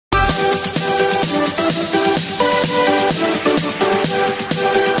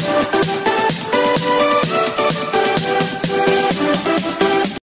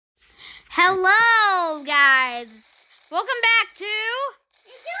Hello, guys. Welcome back to...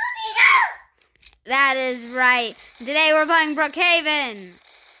 That is right. Today we're playing Brookhaven.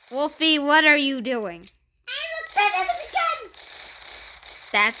 Wolfie, what are you doing? I'm a bit of a gun.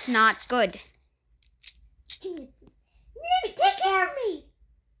 That's not good. Let me take care of me,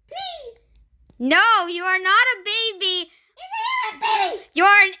 please. No, you are not a baby. Is it a baby?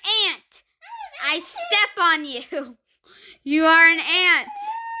 You're an ant. I step on you. You are an ant.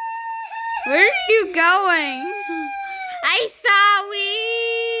 Where are you going? I saw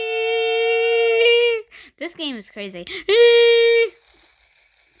This game is crazy.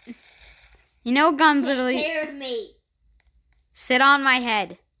 You know guns literally... Take care of me. Sit on my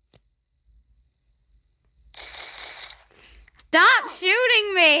head. Stop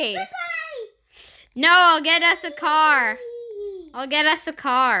shooting me. Bye-bye. No, I'll get us a car. I'll get us a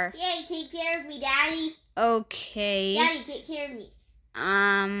car. Yay, take care of me, Daddy. Okay. Daddy, take care of me.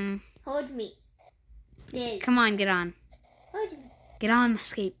 Hold me. Yes. Come on, get on. Hold me. Get on my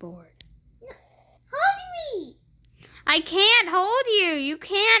skateboard. No. Hold me. I can't hold you. You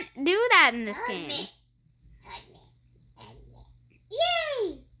can't do that in this Hold game. me. Hold me. Hold me.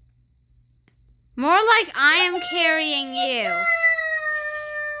 Yay. More like I am carrying you. No.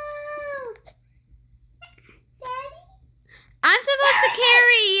 Daddy? I'm supposed to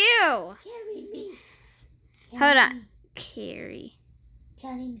carry you. Carry me. Hold on. Carry.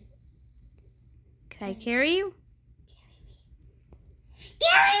 Carry me. Can I carry you?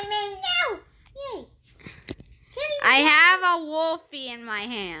 Carry me now! Yay! Carry me. I have a wolfie in my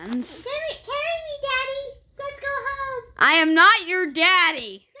hands. Carry me, Daddy. Let's go home. I am not your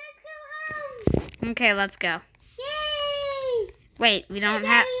daddy. Let's go home. Okay, let's go. Yay! Wait, we don't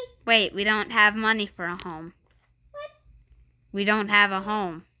have. Wait, we don't have money for a home. What? We don't have a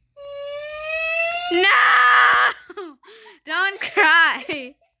home. No! Don't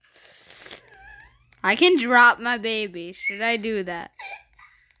cry. I can drop my baby. Should I do that?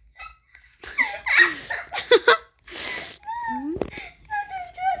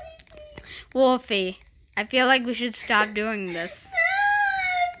 Wolfie, I feel like we should stop doing this.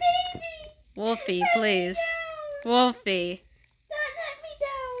 No, baby. Wolfie, please. Wolfie. Don't let me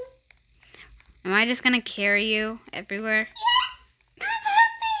down. Am I just gonna carry you everywhere? Yes! I'm a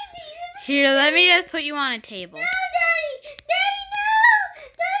baby. Here, let me just put you on a table. No, Daddy. Daddy, no.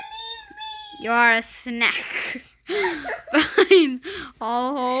 Don't leave me. You are a snack. Fine,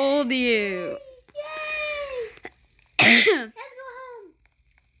 I'll hold you. Yay! Let's go home.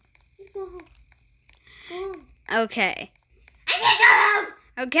 Let's go home. Go home. Okay. I can't go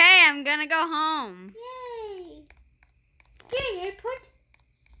home. Okay, I'm gonna go home. Yay! You're in the airport.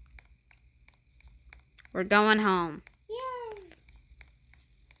 We're going home. Yay!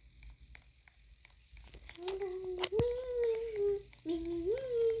 Me.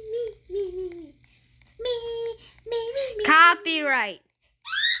 Copyright.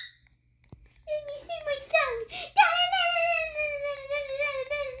 Let me sing my song.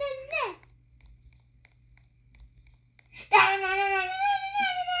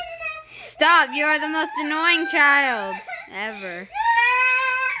 Stop, you are the most annoying child ever.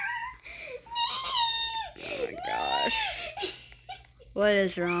 Oh my gosh. What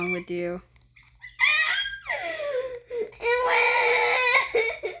is wrong with you?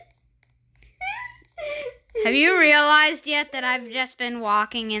 Have you realized yet that I've just been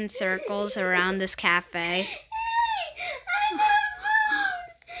walking in circles around this cafe? I'm not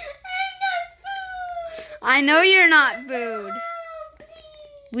food. I know you're not food. Oh,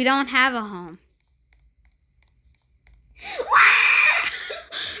 We don't have a home.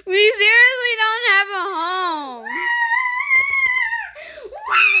 We seriously don't have a home.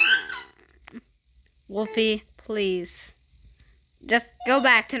 Wolfie, please. Just go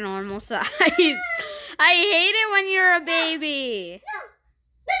back to normal size. I hate it when you're a baby. No,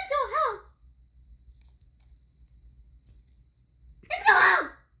 let's go home. Let's go home.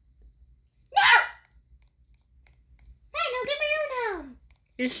 No. Hey, no, get my own home.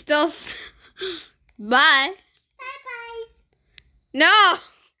 You're still... Bye. Bye-bye. No. I'm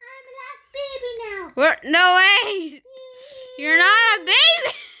a last baby now. No, wait. You're not a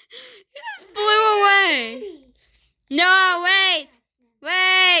baby. You just flew away. Baby. No, wait.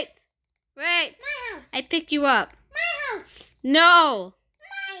 Wait. Wait. My house. I pick you up. My house. No.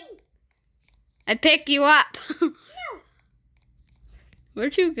 Mine. I pick you up. No.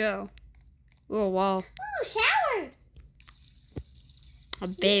 Where'd you go? Oh, wow. Ooh, shower. A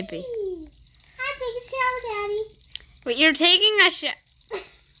baby. I'm taking a shower, Daddy. Wait, you're taking a shower.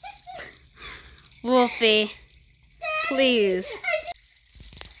 Wolfie, please.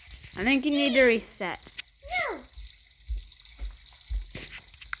 I think you need to reset.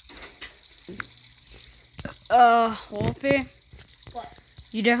 No. Wolfie? What?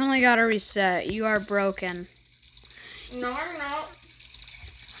 You definitely gotta reset. You are broken. No, I'm not.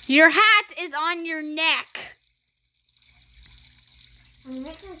 Your hat is on your neck. Are you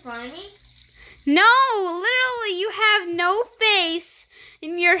making fun of me? No, literally, you have no face,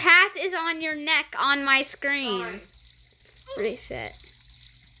 and your hat is on your neck on my screen. Sorry. Reset.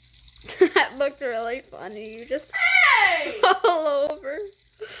 That looked really funny. You just Hey! fell over.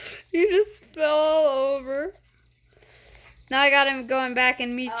 You just fell all over. Now I got him going back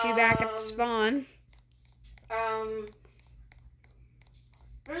and meet you back at spawn.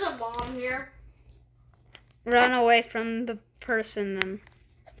 There's a bomb here. Run away from the person then.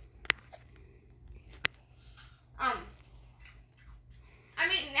 I'm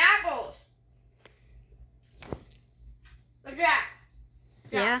eating apples. But Jack.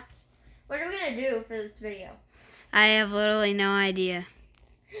 Yeah? What are we gonna do for this video? I have literally no idea.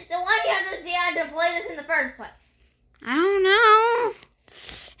 Then why do you have this idea to play this in the first place? I don't know.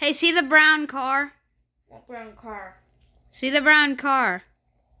 Hey, see the brown car? What brown car? See the brown car?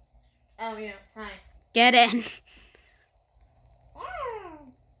 Oh yeah, hi. Get in.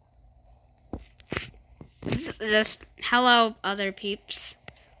 Just hello, other peeps.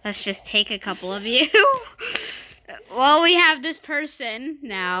 Let's just take a couple of you. Well, we have this person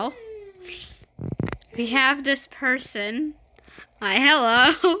now. We have this person. Hi,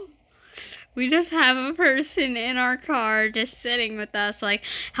 hello. We just have a person in our car just sitting with us like,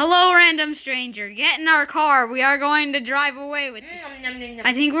 hello, random stranger. Get in our car. We are going to drive away with you.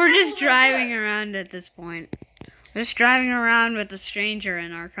 I think we're just driving around at this point. We're just driving around with a stranger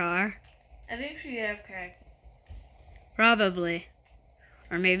in our car. I think she's AFK. Probably.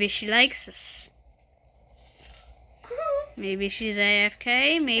 Or maybe she likes us. Maybe she's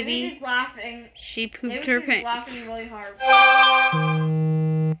AFK. Maybe she's laughing. she pooped Maybe her she's pants. laughing really hard.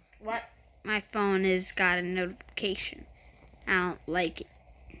 What? My phone has got a notification. I don't like it.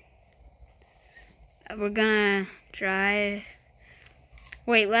 We're gonna try.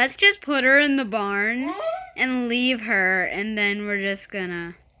 Wait, let's just put her in the barn and leave her, and then we're just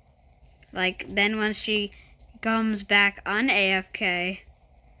gonna, like, then once she comes back on AFK.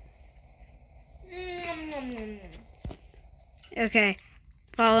 Okay,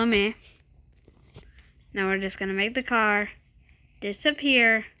 follow me. Now we're just gonna make the car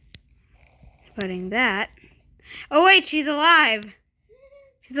disappear. Putting that. Oh wait, she's alive.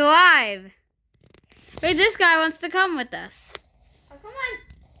 She's alive. Wait, this guy wants to come with us. Oh, come on.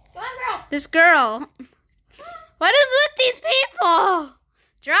 Come on, girl. This girl. What is with these people?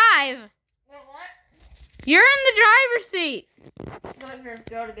 Drive. What? You're in the driver's seat. Wait for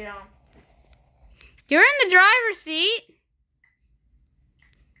girl to get on. You're in the driver's seat.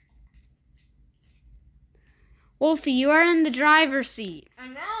 Wolfie, you are in the driver's seat. I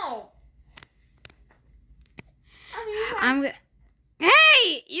know. I'm.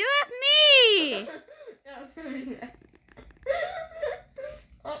 Hey, you left me.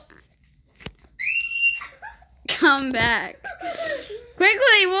 Come back.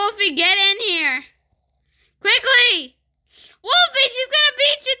 Quickly, Wolfie, get in here. Quickly. Wolfie, she's gonna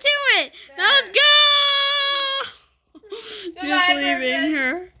beat you to it. Now let's go. Just leaving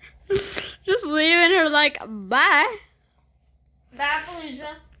her. Just leaving her like, bye. Bye,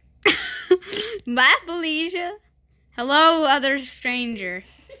 Felicia. Bye, Felicia. Hello, other stranger.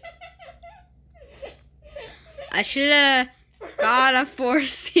 I should have got a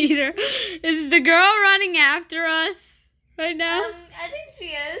 4-seater. Is the girl running after us right now? I think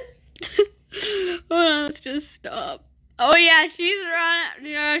she is. Hold on, let's just stop. Oh yeah, she's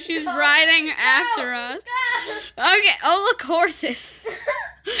running. Yeah, she's riding after us. Okay. Oh look, horses.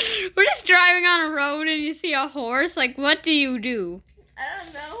 We're just driving on a road and you see a horse. Like, what do you do? I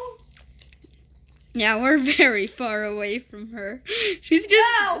don't know. Yeah, we're very far away from her. She's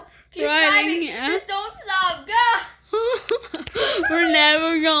just Keep riding. driving. Just don't stop. Go. We're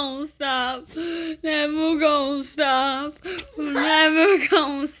never gonna stop. Never gonna stop. We're never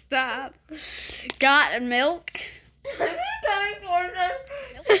gonna stop. Got milk? He's coming towards us.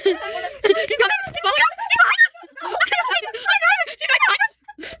 He's coming. He's following us. She's behind us. She's right behind us.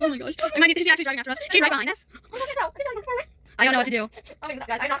 Oh my gosh. She's actually driving after us. She's right behind us. I don't know what to do. I'm not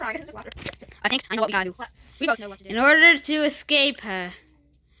crying. It's just laughter. I think I know what we gotta do. We both know what to do. In order to escape her,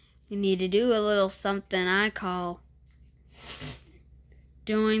 we need to do a little something I call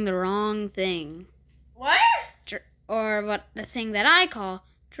doing the wrong thing. What? Or what the thing that I call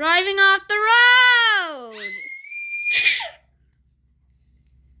driving off the road.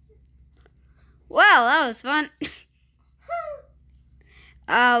 Well, that was fun.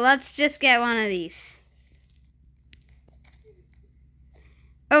 Let's just get one of these.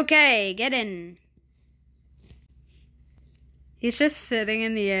 Okay, get in. He's just sitting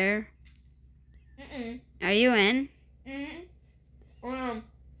in the air. Are you in?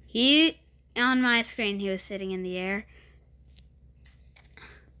 He, on my screen, he was sitting in the air.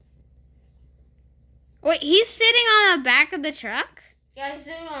 Wait, he's sitting on the back of the truck? Yeah, he's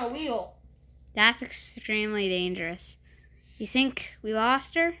sitting on a wheel. That's extremely dangerous. You think we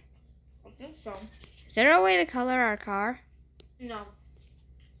lost her? I think so. Is there a way to color our car? No.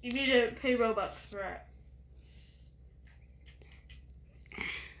 You need to pay Robux for it.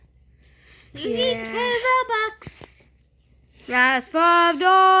 You need to pay Robux. That's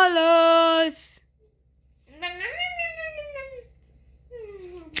 $5.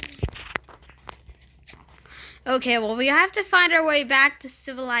 Okay, well, we have to find our way back to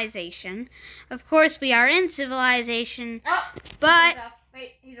civilization. Of course, we are in civilization, Oh, but...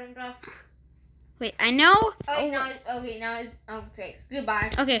 Wait, he jumped off. Wait, I know... Now it's... Okay,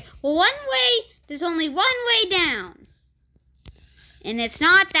 goodbye. Okay, well, one way... There's only one way down. And it's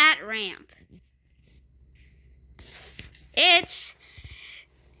not that ramp. It's...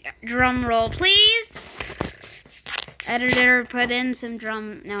 Drum roll, please. Editor, put in some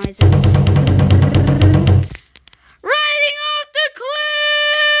drum noises. Riding off the cliff!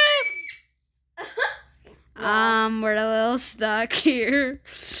 We're a little stuck here.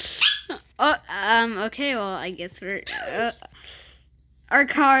 Okay, well, I guess we're, our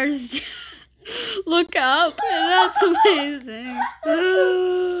cars look up, and that's amazing.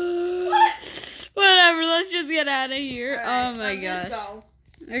 Whatever, let's just get out of here. Right, oh my gosh. Go.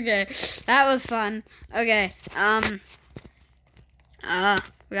 Okay, that was fun. Okay, we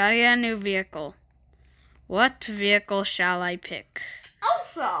gotta get a new vehicle. What vehicle shall I pick?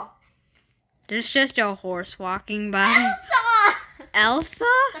 Elsa. There's just a horse walking by. Elsa. Elsa?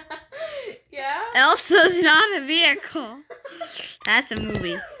 Yeah? Elsa's not a vehicle. That's a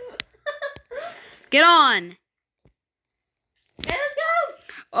movie. Get on. Okay, let's go.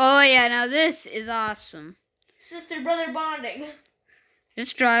 Oh yeah, now this is awesome. Sister brother bonding.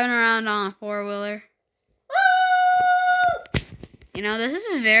 Just driving around on a four-wheeler. Woo! You know, this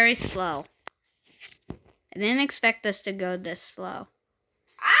is very slow. I didn't expect us to go this slow.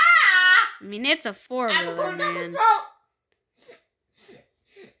 Ah! I mean, it's a four-wheeler, man.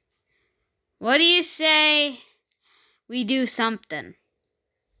 What do you say we do something?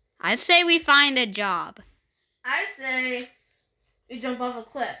 I'd say we find a job. I say we jump off a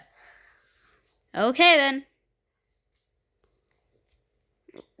cliff. Okay, then.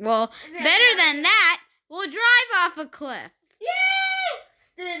 Well, better than that, we'll drive off a cliff. Yay!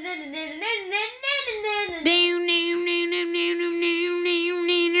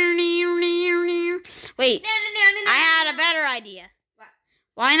 Wait, I had a better idea. What?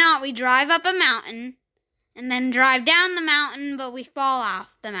 Why not we drive up a mountain and then drive down the mountain, but we fall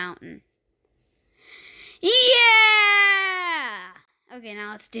off the mountain? Yeah! Okay,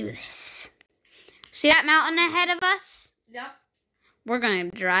 now let's do this. See that mountain ahead of us? Yep. We're going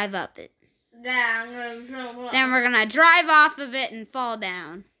to drive up it. Yeah, Then we're going to drive off of it and fall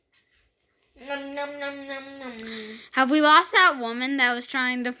down. Have we lost that woman that was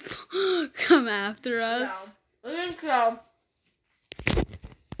trying to come after us? No. I think so.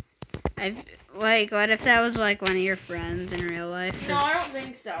 Like, what if that was like one of your friends in real life? No, I don't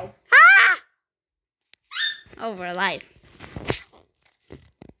think so. Ah! Over life.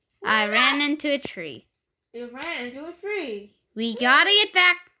 I ran into a tree. You ran into a tree. We gotta get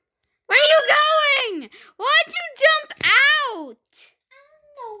back. Where are you going? Why'd you jump out?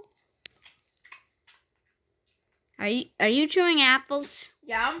 Are you chewing apples?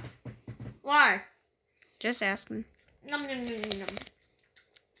 Yeah. Why? Just asking. Nom, nom, nom, nom.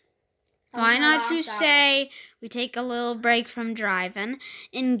 Why not you say we take a little break from driving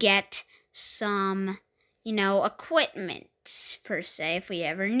and get some, you know, equipment, per se, if we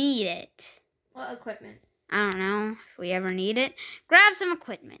ever need it. What equipment? I don't know, if we ever need it. Grab some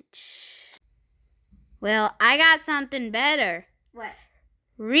equipment. Well, I got something better. What?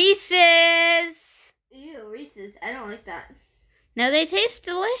 Reese's! Ew, Reese's. I don't like that. No, they taste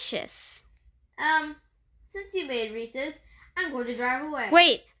delicious. Since you made Reese's, I'm going to drive away.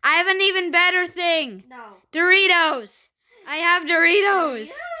 Wait, I have an even better thing. No. Doritos. I have Doritos.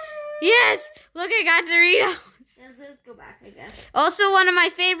 Yes, look, I got Doritos. Let's go back, I guess. Also, one of my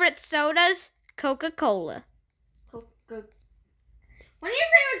favorite sodas, Coca-Cola. One of your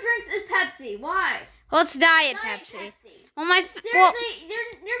favorite drinks is Pepsi. Why? Well, it's Diet Diet Pepsi. Pepsi. Well, Seriously,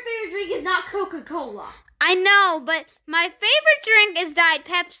 your favorite drink is not Coca-Cola. I know, but my favorite drink is Diet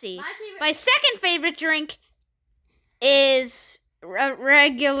Pepsi. My favorite. My second favorite drink is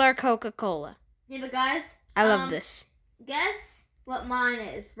regular Coca-Cola. Yeah, but guys. I love this. Guess what mine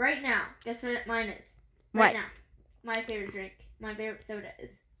is right now. Guess what mine is What? right now. My favorite drink. My favorite soda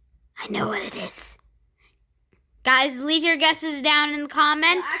is. I know what it is. Guys, leave your guesses down in the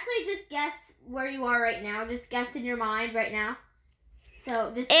comments. So actually, just guess where you are right now. Just guess in your mind right now.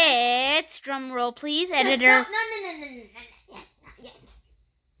 So just. It's drum roll, please, Just editor. No, not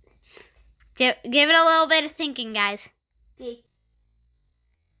yet. Give it a little bit of thinking, guys. Okay.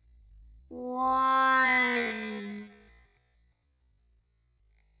 1,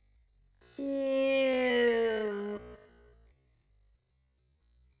 2,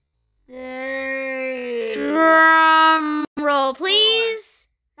 3. Drum roll, please.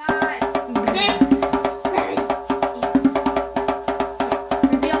 5, 6, 7, 8, 10.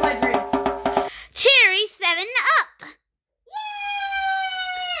 Reveal my drink. Cherry 7 Up.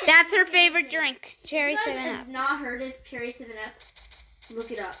 Yay! That's her favorite drink. Cherry If you 7 guys Up. have not heard of Cherry 7 Up,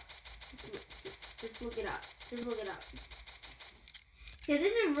 look it up. Just look it up. Just look it up. Because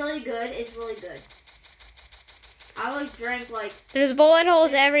this is really good. It's really good. I like drank like. There's bullet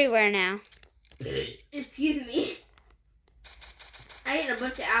holes everywhere now. Excuse me. I ate a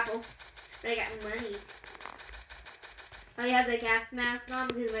bunch of apples, but I got money. I have the gas mask on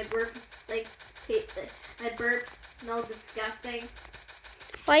because my burp, my burp smells disgusting.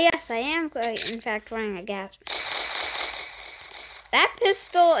 Well, yes, I am, in fact, wearing a gas mask. That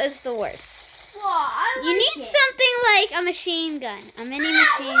pistol is the worst. Well, I like You need it. something like a machine gun, a mini I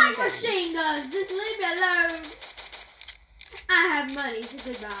machine like gun. machine guns. Just leave me alone. I have money, so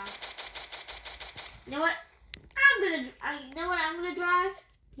goodbye. You know what? You know what I'm gonna drive?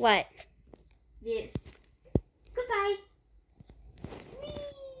 What? This. Goodbye. Whee!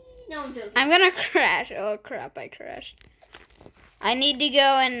 No, I'm joking. I'm gonna crash. Oh crap! I crashed. I need to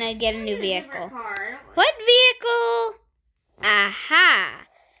go and get a new vehicle. Car. I don't What vehicle? Aha!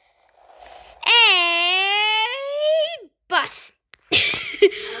 A bus.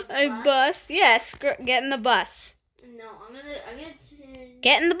 A bus? Yes. Get in the bus. No, I'm gonna change.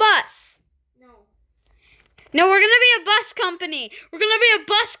 Get in the bus. No. No, we're gonna be a bus company. We're gonna be a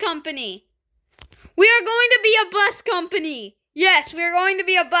bus company. We are going to be a bus company. Yes, we are going to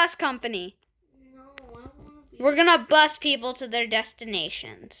be a bus company. No, I don't wanna be. We're gonna bus people to their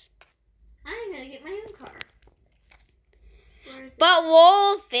destinations. I'm gonna get my own car. Where is it? But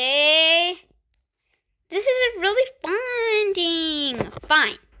Wolfie, this is a really fun thing.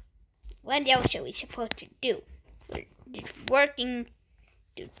 Fine. What else are we supposed to do? We're just working.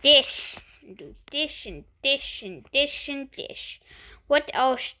 Do this, and do this, and this, and this, and this. What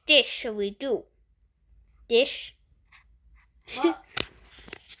else this shall we do? This. Well,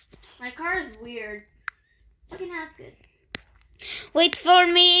 my car is weird. Okay, now it's good. Wait for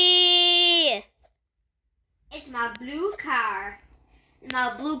me. It's my blue car.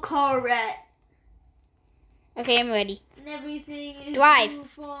 My blue Corvette. Okay, I'm ready. And everything is Drive. blue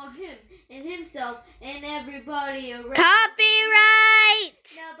for him and himself and everybody around.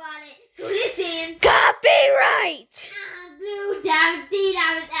 Copyright. Nobody to listen. Copyright. I'm blue, da dee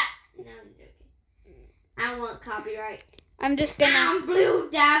da da. No, I'm joking. I want copyright. I'm just gonna. I'm blue,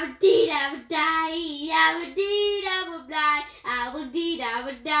 da dee da die, da dee da die. I will dee da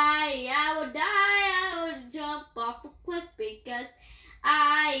die. I will die. I will jump off a cliff because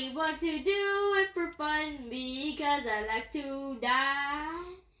I want to do it for fun because I like to die.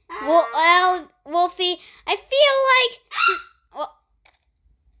 Well, Wolfie, I feel like.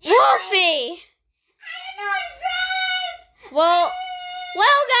 Wolfie. I don't know how to drive. Well,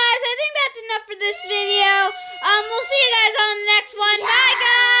 guys, I think that's enough for this video. We'll see you guys on the next one. Bye,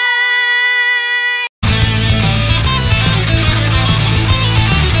 guys.